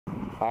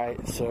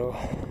Alright, so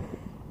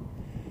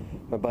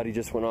my buddy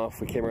just went off.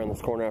 We came around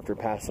this corner after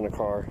passing a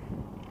car.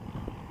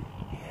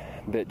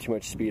 A bit too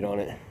much speed on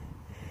it.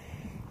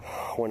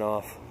 Went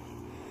off.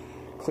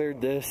 Cleared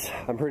this.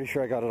 I'm pretty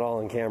sure I got it all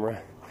on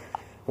camera.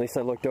 At least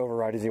I looked over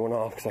right as he went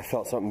off because I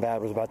felt something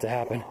bad was about to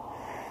happen.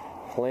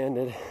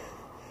 Landed.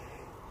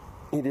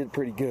 He did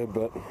pretty good,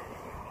 but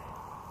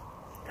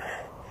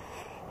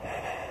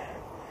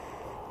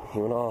he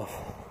went off.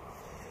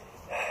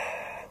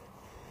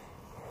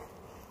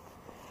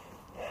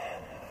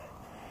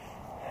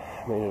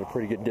 Made it a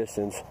pretty good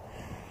distance.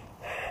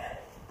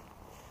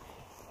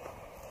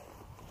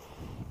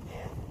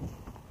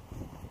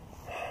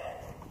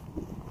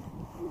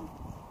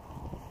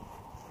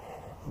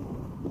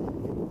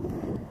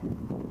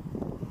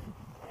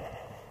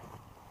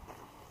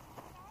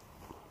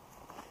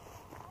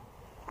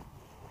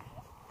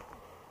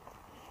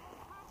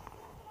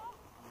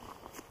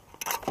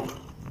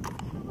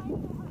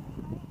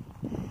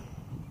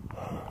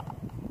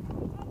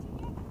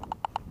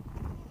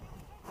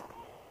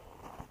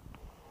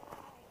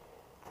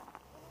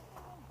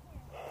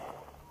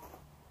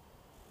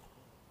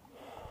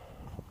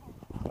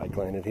 Bike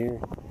landed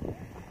here.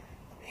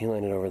 He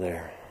landed over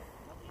there.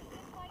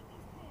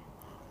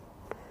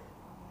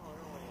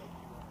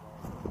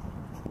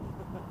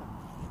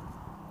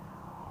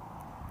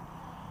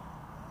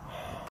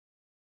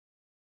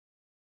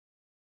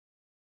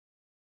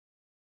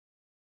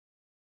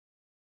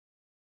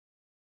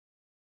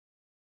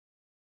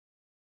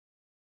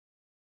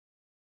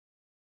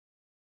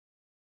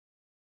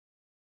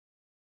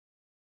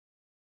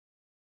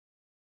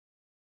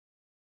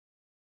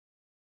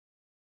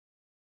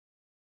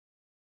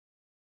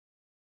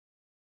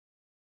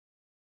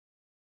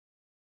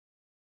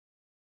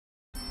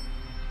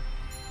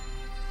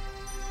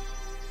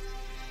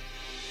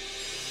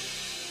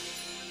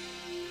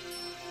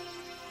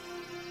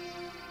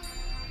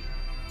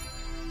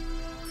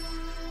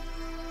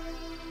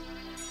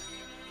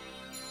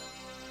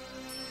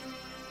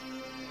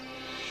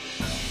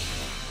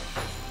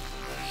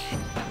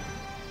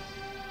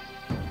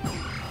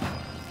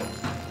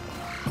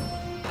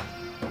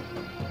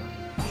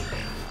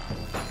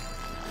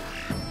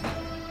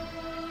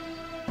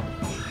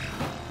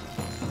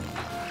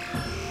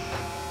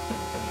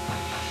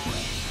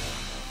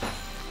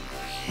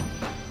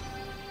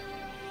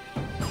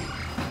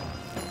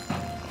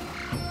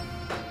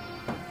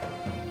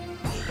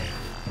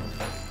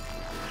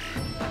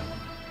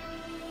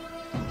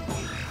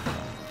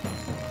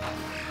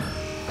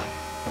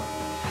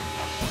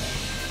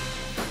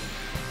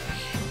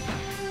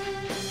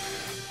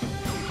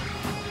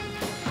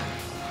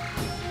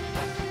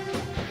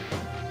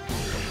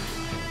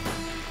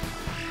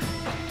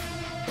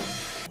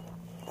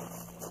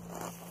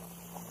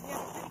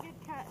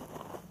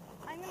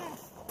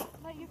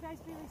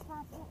 Be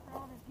responsible for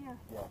all this gear.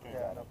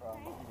 Yeah, no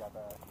problem. Okay. You got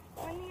that.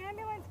 When the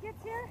ambulance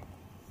gets here,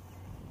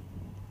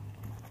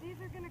 these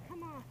are going to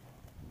come off.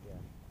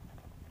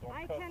 Yeah.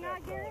 I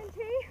cannot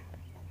guarantee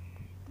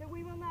that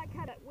we will not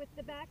cut it. With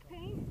the back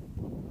pain,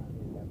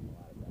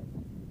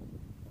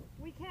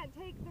 we can't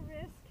take the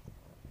risk.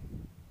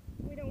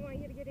 We don't want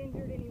you to get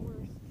injured any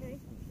worse,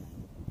 okay?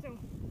 So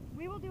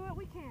we will do what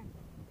we can,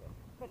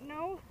 but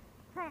no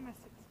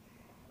promises.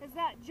 Is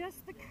that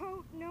just the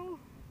coat? No.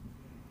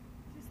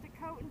 Just a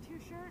coat and 2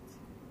 shirts?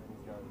 And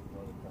he's got his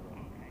brother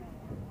coming.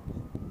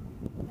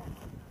 Okay.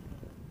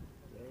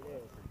 There it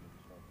is.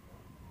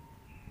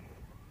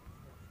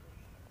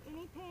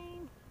 Any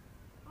pain?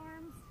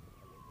 Arms?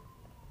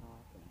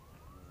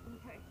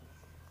 Okay.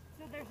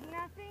 So there's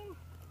nothing?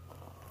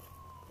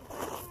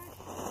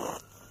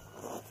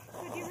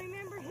 So do you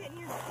remember hitting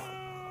your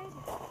head?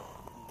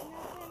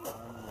 Nothing?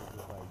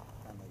 Just like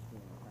kind of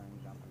doing a turn,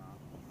 jumping off.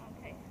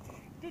 Okay.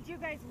 Did you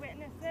guys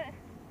witness it?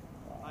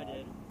 I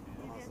did.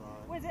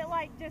 Was it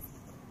like just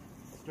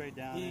straight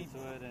down into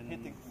it and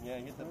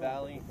hit the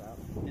valley,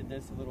 did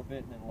this a little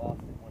bit and then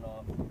lost it, went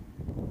off.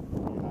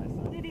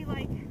 Did he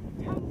like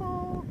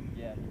tumble?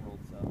 Yeah, he rolled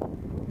some.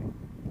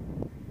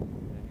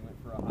 And he went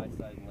for a high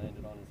side and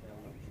landed on his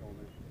helmet and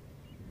shoulder.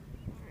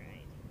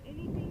 Alright.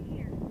 Anything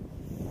here?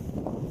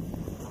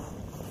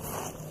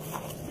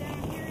 Down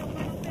here a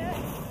little bit.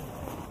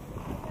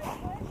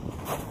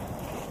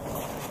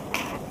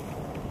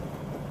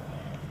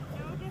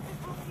 No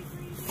difficulty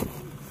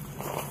breathing.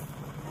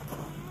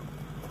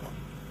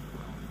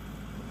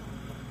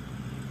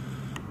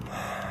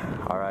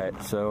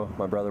 Alright, so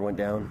my brother went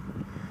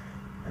down,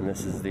 and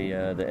this is the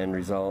end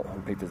result. I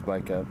picked his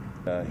bike up.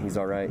 He's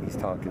alright, he's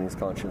talking, his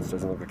conscience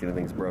doesn't look like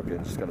anything's broken.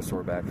 He's just got a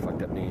sore back,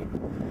 fucked up knee.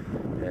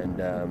 And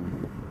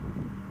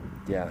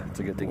yeah, it's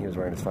a good thing he was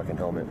wearing his fucking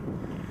helmet.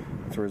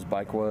 That's where his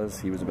bike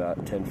was. He was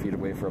about 10 feet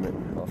away from it,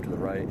 off to the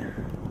right.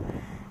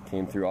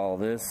 Came through all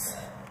this,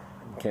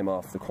 came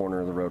off the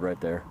corner of the road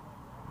right there.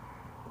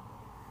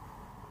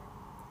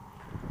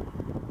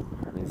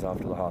 And he's off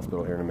to the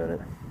hospital here in a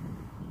minute.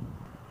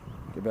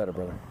 Get better,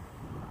 brother.